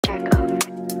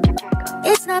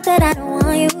It's not that I don't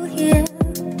want you here.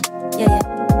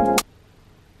 Yeah.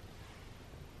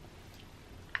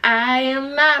 I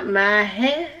am not my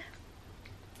hair.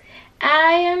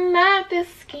 I am not the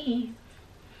skin.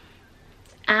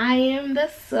 I am the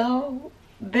soul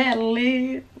that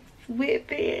lives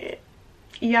within.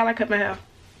 Y'all, I cut my hair.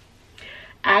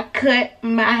 I cut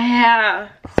my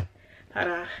hair. Hold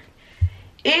on.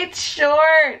 It's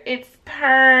short. It's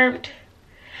permed.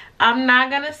 I'm not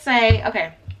gonna say,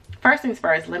 okay, first things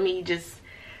first, let me just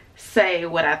say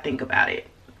what I think about it.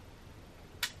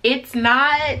 It's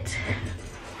not,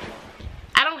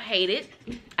 I don't hate it.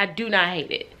 I do not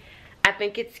hate it. I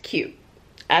think it's cute.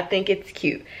 I think it's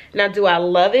cute. Now, do I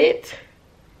love it?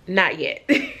 Not yet.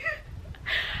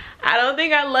 I don't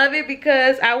think I love it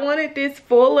because I wanted this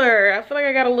fuller. I feel like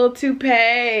I got a little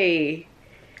toupee.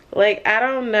 Like, I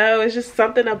don't know. It's just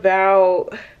something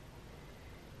about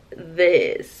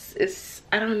this.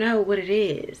 I don't know what it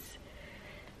is.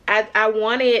 I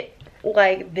want it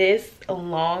like this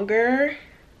longer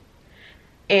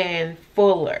and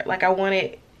fuller. Like, I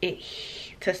wanted it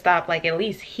to stop like at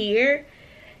least here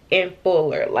and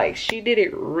fuller. Like, she did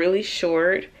it really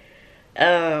short.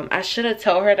 I should have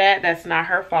told her that. That's not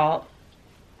her fault.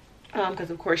 Because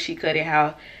of course she cut it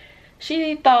how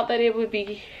she thought that it would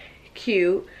be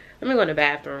cute. Let me go in the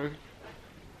bathroom.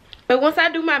 But once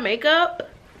I do my makeup,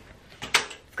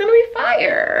 it's gonna be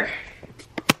fire.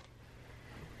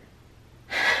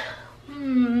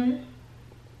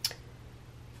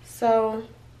 So,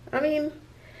 I mean,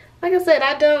 like I said,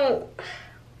 I don't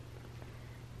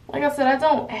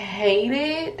hate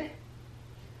it.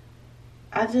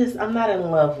 I'm not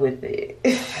in love with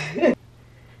it.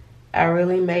 I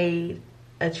really made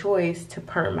a choice to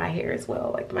perm my hair as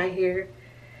well. Like, my hair,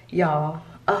 y'all,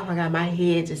 oh my God, my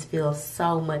head just feels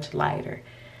so much lighter.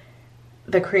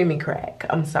 The creamy crack,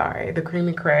 I'm sorry. The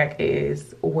creamy crack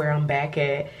is where I'm back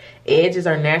at. Edges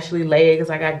are naturally laid because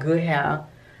I got good hair.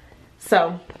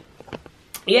 So,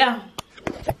 yeah.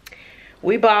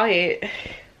 We bald head.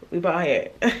 We bald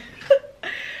head.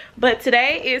 But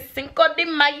today is Cinco de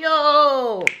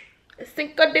Mayo.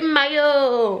 Cinco de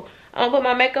Mayo. I'm gonna put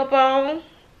my makeup on.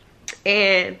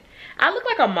 And I look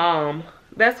like a mom.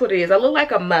 That's what it is. I look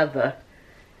like a mother.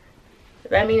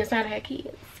 That means I have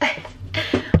kids.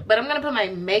 But I'm gonna put my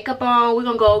makeup on. We're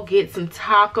gonna go get some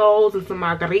tacos and some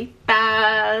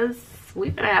margaritas. We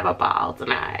gonna have a ball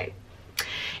tonight.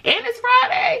 And it's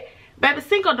Friday. Baby,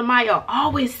 Cinco de Mayo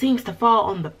always seems to fall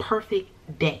on the perfect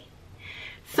day.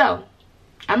 So,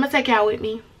 I'm gonna take y'all with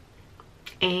me.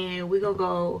 And we're gonna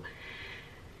go,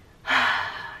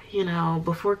 you know,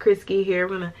 before Chris get here,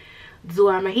 we're gonna do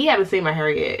our hair. He haven't seen my hair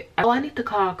yet. Oh, I need to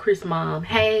call Chris' mom.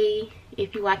 Hey,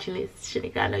 if you're watching this,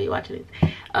 Shanika, I know you're watching this.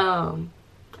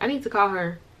 I need to call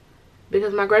her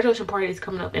because my graduation party is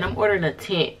coming up and I'm ordering a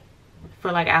tent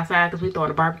for like outside because we throwing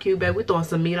a barbecue, babe. We throwing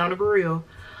some meat on the grill.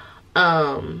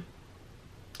 And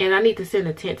I need to send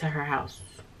a tent to her house.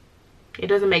 It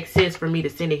doesn't make sense for me to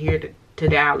send it here to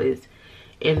Dallas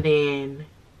and then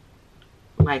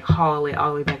like haul it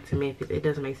all the way back to Memphis. It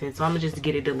doesn't make sense. So I'm gonna just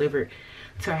get it delivered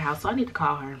to her house. So I need to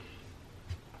call her.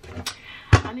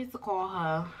 I need to call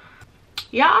her.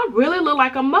 Y'all, I really look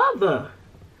like a mother.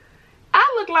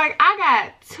 I look like I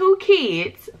got 2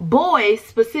 kids, boys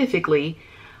specifically,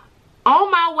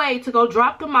 on my way to go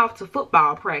drop them off to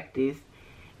football practice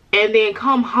and then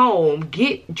come home,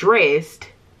 get dressed,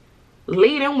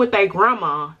 leave them with their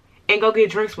grandma, and go get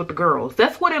drinks with the girls.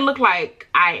 That's what it looked like.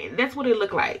 That's what it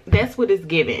looked like. That's what it's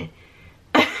giving.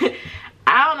 I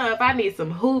don't know if I need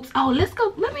some hoops. Oh, let's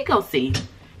go. Let me go see.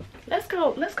 Let's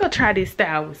go try this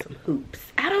style with some hoops.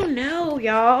 I don't know,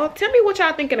 y'all. Tell me what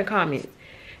y'all think in the comments.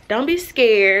 Don't be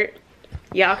scared.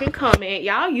 Y'all can comment.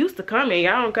 Y'all used to comment.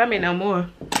 Y'all don't comment no more.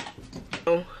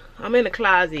 Oh, I'm in the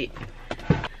closet.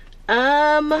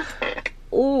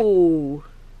 Ooh.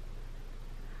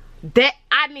 That,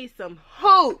 I need some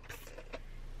hoops.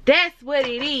 That's what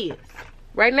it is.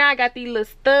 Right now I got these little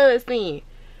studs in.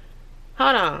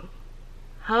 Hold on.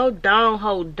 Hold on,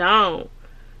 hold on.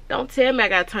 Don't tell me I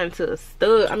gotta turn into a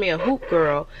stud. I mean a hoop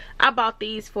girl. I bought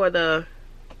these for the,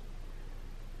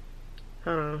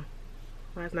 hold on.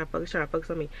 Why is not focus trying to focus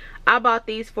on me? I bought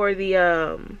these for the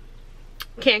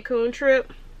Cancun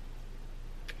trip.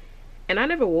 And I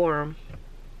never wore them.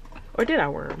 Or did I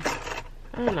wear them?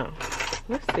 I don't know.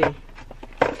 Let's see.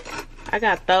 I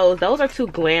got those. Those are too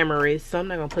glamorous, so I'm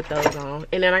not gonna put those on.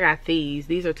 And then I got these.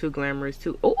 These are too glamorous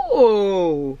too.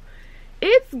 Ooh,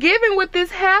 it's giving with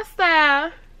this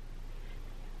hairstyle.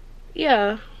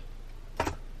 Yeah,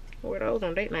 wear those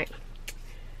on date night.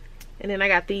 And then I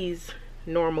got these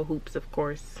normal hoops, of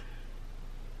course.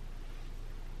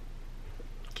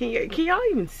 Can y'all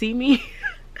even see me?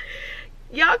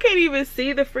 Y'all can't even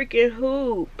see the freaking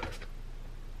hoop.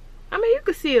 I mean, you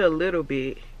can see it a little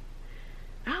bit.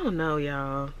 I don't know,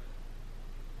 y'all.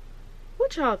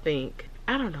 What y'all think?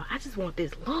 I don't know. I just want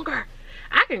this longer.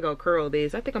 I can go curl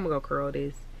this. I think I'm gonna go curl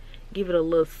this. Give it a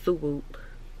little swoop.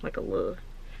 Like a little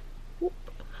whoop.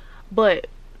 But,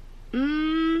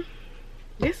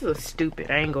 this is a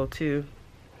stupid angle too.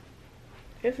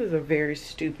 This is a very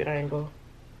stupid angle.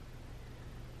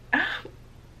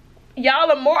 Y'all,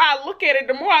 the more I look at it,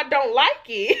 the more I don't like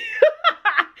it.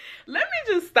 Let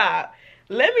me just stop.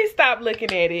 Let me stop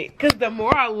looking at it. Because the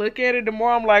more I look at it, the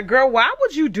more I'm like, girl, why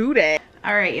would you do that?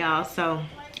 Alright, y'all. So,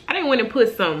 I didn't want to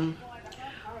put some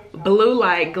blue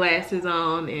light glasses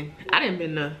on. And I didn't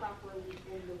been to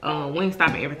Wingstop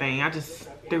and everything. I just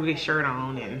threw this shirt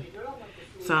on and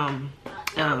some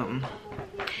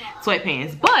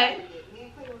sweatpants. But,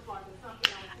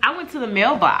 I went to the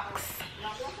mailbox.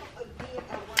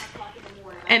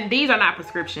 And these are not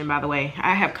prescription, by the way.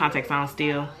 I have contacts on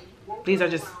still. These are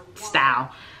just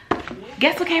style.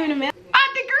 Guess what came in the mail? My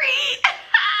degree!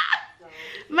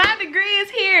 My degree is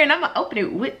here, and I'm gonna open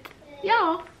it with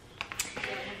y'all.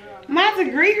 My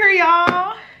degree here,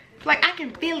 y'all. Like, I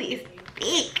can feel it. It's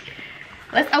thick.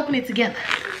 Let's open it together.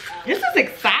 This is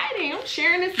exciting. I'm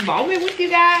sharing this moment with you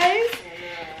guys.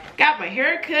 Got my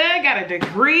haircut, got a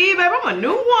degree, babe. I'm a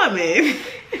new woman.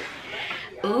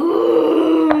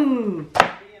 Ooh.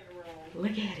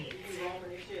 Look at it.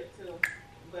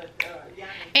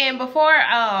 And before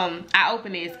I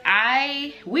open this,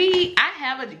 I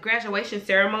have a graduation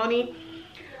ceremony.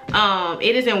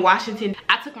 It is in Washington.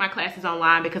 I took my classes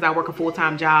online because I work a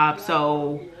full-time job,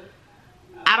 so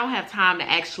I don't have time to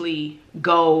actually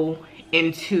go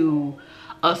into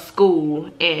a school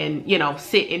and, you know,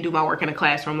 sit and do my work in a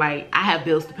classroom. Like, I have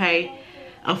bills to pay.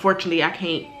 Unfortunately, I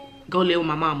can't go live with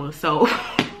my mama, so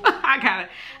I gotta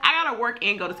work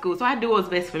and go to school. So I do what's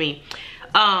best for me.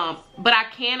 But I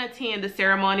can attend the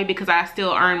ceremony because I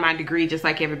still earn my degree just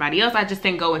like everybody else. I just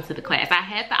didn't go into the class. I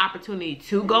had the opportunity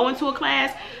to go into a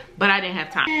class, but I didn't have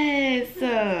time.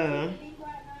 Yes,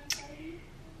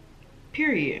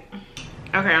 period.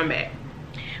 Okay, I'm back.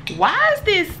 Why is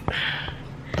this?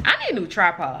 I need a new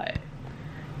tripod.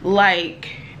 Like,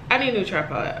 I need a new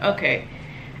tripod. Okay.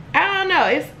 I don't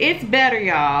know. It's better,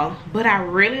 y'all. But I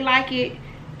really like it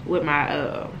with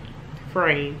my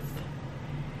frames.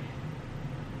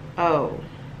 Oh.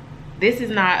 This is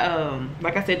not,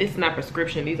 like I said, this is not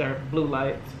prescription. These are blue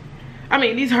lights. I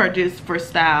mean, these are just for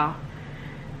style.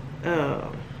 I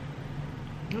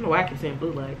don't know why I keep saying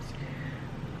blue lights.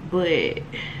 But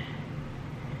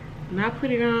when I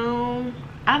put it on,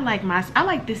 I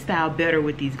like this style better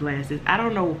with these glasses. I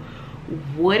don't know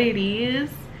what it is,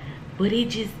 but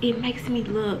it makes me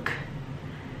look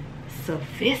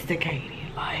sophisticated.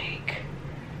 Like,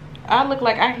 I look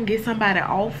like I can get somebody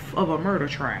off of a murder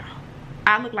trial.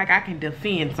 I look like I can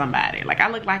defend somebody. Like, I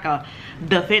look like a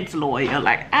defense lawyer.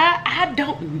 Like, I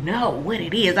don't know what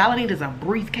it is. All I need is a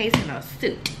briefcase and a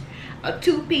suit. A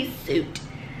two-piece suit.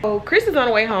 So, Chris is on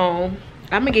the way home.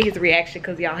 I'm gonna get his reaction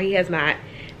because, y'all, he has not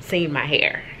seen my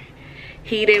hair.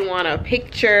 He didn't want a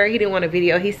picture. He didn't want a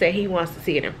video. He said he wants to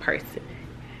see it in person.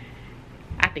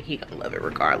 I think he's gonna love it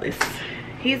regardless.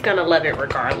 He's gonna love it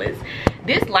regardless.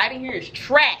 This lighting here is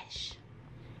trash.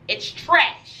 It's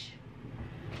trash.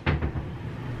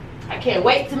 I can't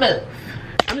wait to move.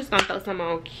 I'm just gonna throw some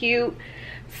on. Cute,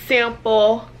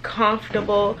 simple,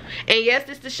 comfortable. And yes,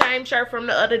 it's the same shirt from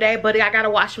the other day, but I got a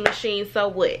washing machine, so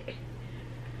what?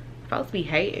 Folks be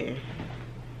hating.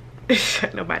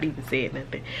 Nobody even said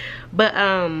nothing. But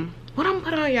what I'm gonna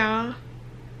put on, y'all?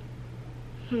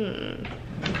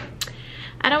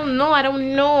 I don't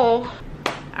know.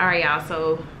 All right, y'all,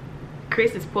 so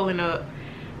Chris is pulling up.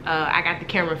 I got the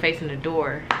camera facing the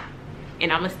door,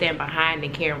 and I'm gonna stand behind the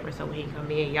camera so when he come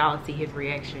in, y'all see his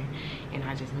reaction, and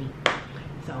I just meet.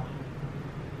 So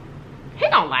he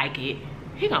gonna like it.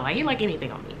 He like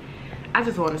anything on me. I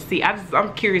just want to see.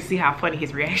 I'm curious to see how funny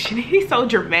his reaction is. He's so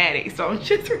dramatic, so I'm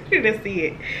just ready to see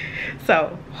it.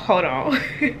 So hold on.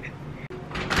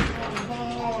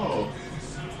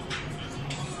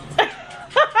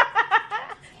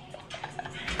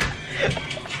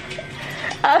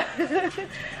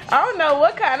 I don't know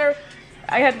what kind of.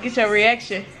 I have to get your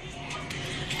reaction.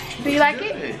 Do you like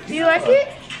it? Do you like it?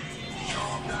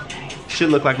 Should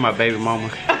look like my baby mama.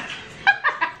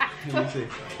 Let me see.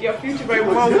 Your future baby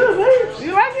mama. Good,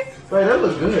 you like it? Wait, that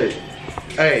look good.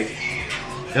 Hey,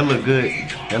 that look good.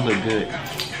 That look good. I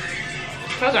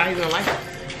told y'all he's gonna like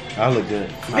it. I look good.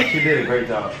 She did a great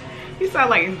job. You sound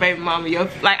like his baby mama.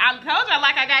 Like, I told y'all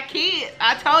like I got kids.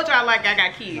 I told y'all like I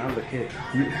got kids. I look good.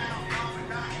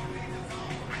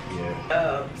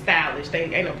 stylish. They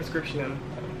ain't no prescription in them.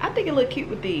 I think it look cute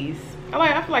with these.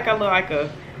 I feel like I look like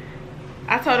a,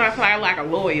 I told her I feel like a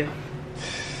lawyer.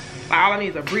 Like all I need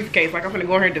is a briefcase. Like I'm gonna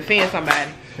go in here and defend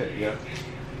somebody. Yeah.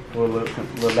 Little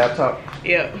laptop.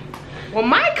 Yeah. Well,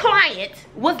 my client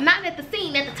was not at the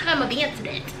scene at the time of the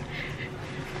incident.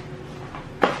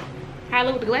 How I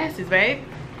look with the glasses, babe?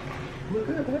 Look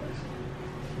good, babe.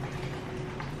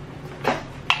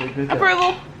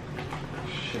 Approval.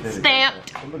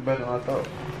 Stamped. It look better than I thought.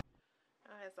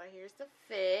 Alright, so here's the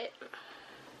fit.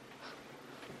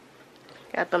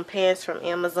 Got them pants from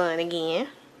Amazon again.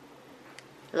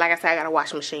 Like I said, I got a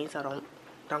washing machine, so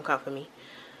don't come for me.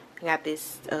 I got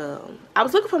this. I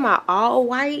was looking for my all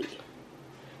white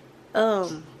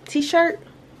t-shirt,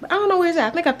 but I don't know where it's at. I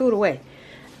think I threw it away.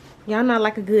 Y'all know I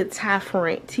like a good tie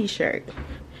front t-shirt.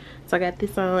 So I got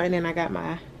this on, and then I got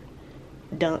my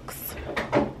dunks.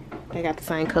 They got the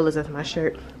same colors as my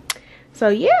shirt. So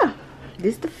yeah,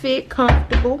 this the fit,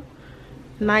 comfortable,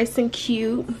 nice and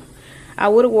cute. I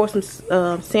would have wore some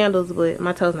sandals, but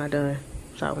my toes not done,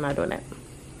 so I'm not doing that.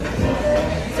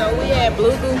 So we at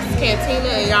Blue Goose Cantina,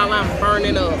 and y'all, I'm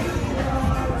burning up.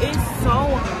 It's so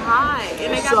hot,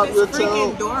 and they got this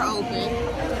freaking door open.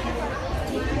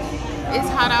 It's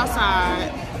hot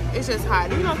outside. It's just hot.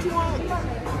 You know what you want?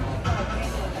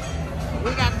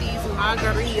 We got these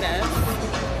margaritas.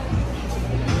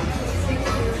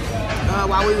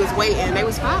 While we was waiting, they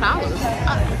was $5. And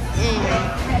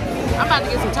I'm about to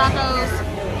get some tacos,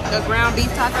 the ground beef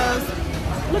tacos.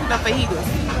 Look at the fajitas.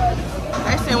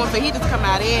 They said when fajitas come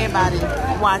out, everybody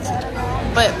watching.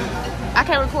 But I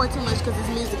can't record too much because there's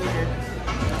music in here,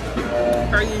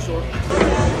 per usual.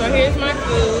 So here's my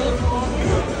food.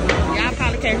 Y'all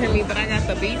probably can't hear me, but I got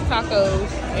the beef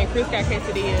tacos and Chris got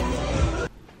quesadillas.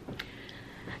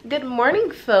 Good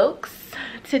morning, folks.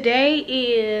 Today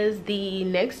is the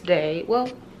next day. Well,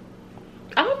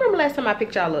 I don't remember last time I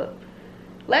picked y'all up.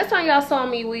 Last time y'all saw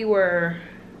me, we were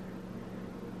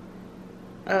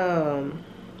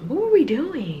what were we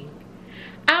doing?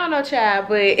 I don't know, child,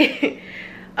 but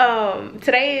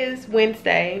today is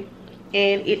Wednesday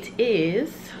and it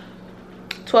is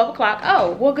 12 o'clock.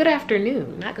 Oh, well, good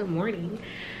afternoon, not good morning.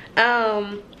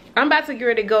 I'm about to get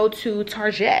ready to go to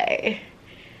Target.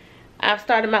 I've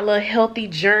started my little healthy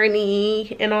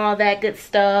journey and all that good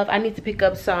stuff. I need to pick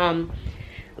up some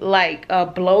like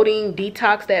bloating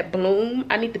detox that bloom.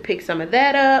 I need to pick some of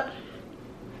that up.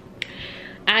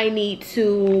 I need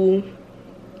to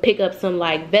pick up some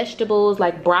like vegetables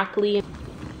like broccoli.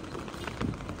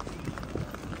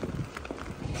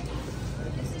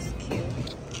 This is cute.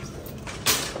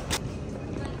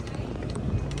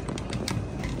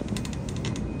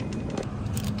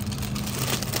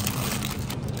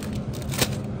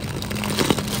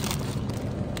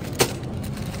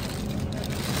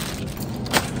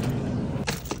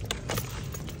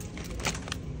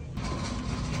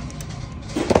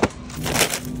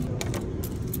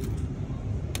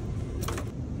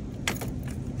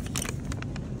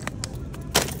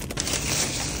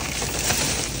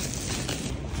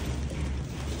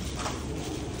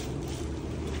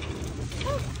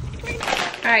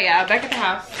 Alright, y'all, back at the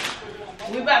house.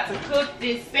 We about to cook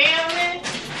this salmon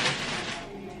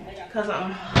because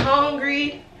I'm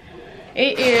hungry.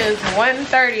 It is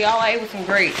 1:30. All I ate was some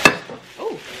grapes.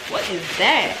 Oh, what is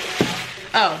that?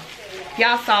 Oh,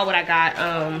 y'all saw what I got.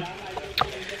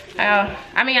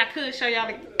 I mean, I could show y'all.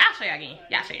 I'll show y'all again.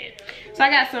 Y'all see it. So I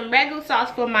got some ragu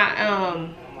sauce for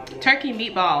my turkey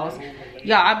meatballs.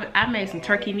 Y'all, I made some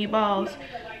turkey meatballs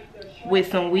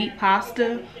with some wheat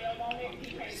pasta.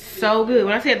 So good.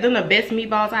 When I said them the best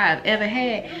meatballs I have ever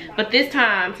had. But this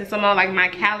time, since I'm on like my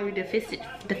calorie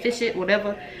deficient,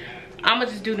 whatever, I'm gonna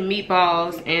just do the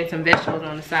meatballs and some vegetables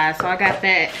on the side. So I got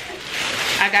that.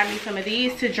 I got me some of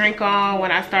these to drink on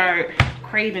when I start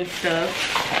craving stuff.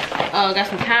 Got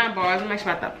some Time bars. I'm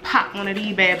actually about to pop one of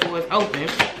these bad boys open.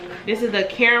 This is the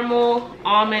caramel,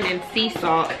 almond, and sea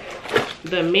salt,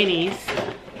 the minis.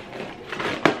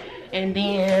 And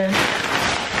then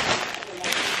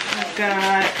I've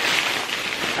got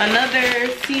another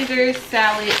Caesar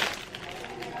salad.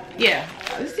 Yeah,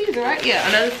 it's Caesar, right? Yeah,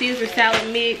 another Caesar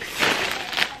salad mix.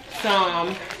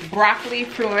 Some broccoli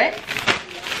florets.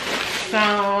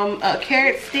 Some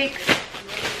carrot sticks.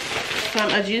 Some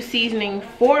au jus seasoning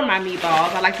for my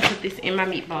meatballs. I like to put this in my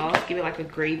meatballs, give it like a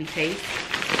gravy taste.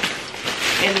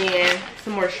 And then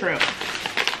some more shrimp.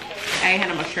 I ain't had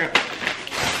no more shrimp.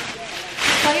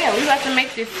 So yeah, we about to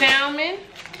make this salmon.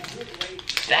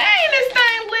 Dang, this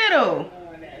thing little.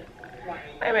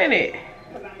 Wait a minute.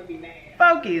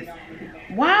 Focus.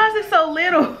 Why is it so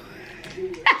little?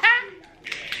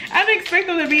 I didn't expect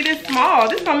them to be this small.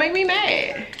 This gonna make me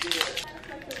mad.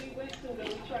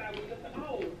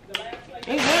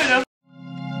 It's good though.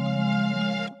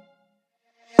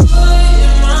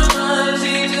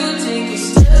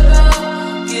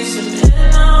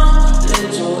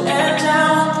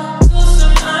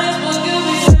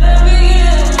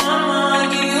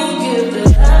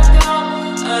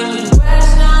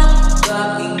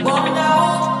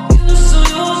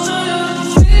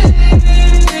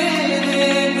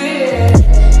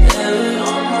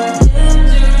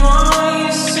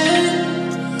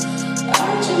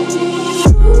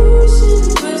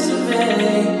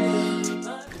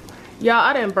 Y'all,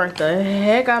 I done burnt the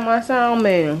heck out my sound,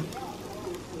 man.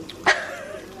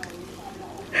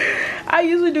 I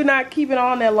usually do not keep it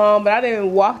on that long, but I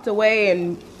done walked away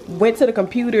and went to the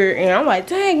computer and I'm like,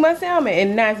 dang, my sound, man,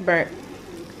 and now it's burnt.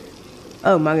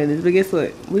 Oh my goodness, but guess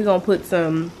what? We're gonna put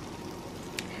some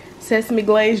sesame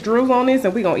glazed drools on this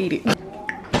and we're gonna eat it.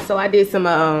 So I did some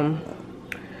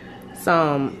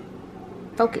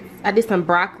focus. I did some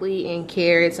broccoli and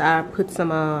carrots. I put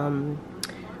some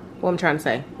what I'm trying to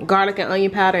say, garlic and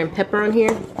onion powder and pepper in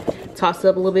here. Toss it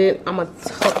up a little bit. I'm gonna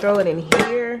throw it in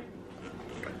here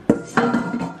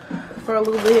for a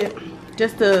little bit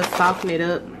just to soften it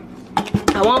up.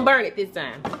 I won't burn it this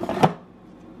time.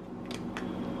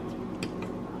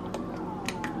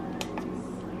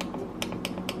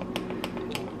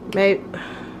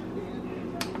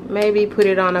 Maybe put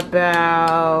it on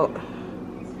about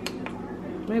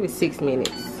maybe 6 minutes,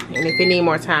 and if it need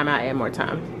more time, I'll add more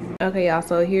time. Okay, y'all,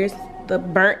 so here's the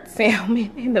burnt salmon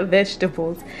and the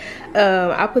vegetables.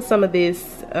 I put some of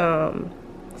this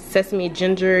sesame,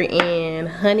 ginger, and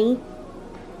honey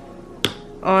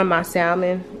on my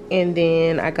salmon, and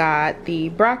then I got the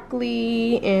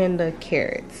broccoli and the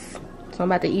carrots. So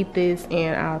I'm about to eat this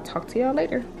and I'll talk to y'all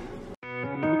later.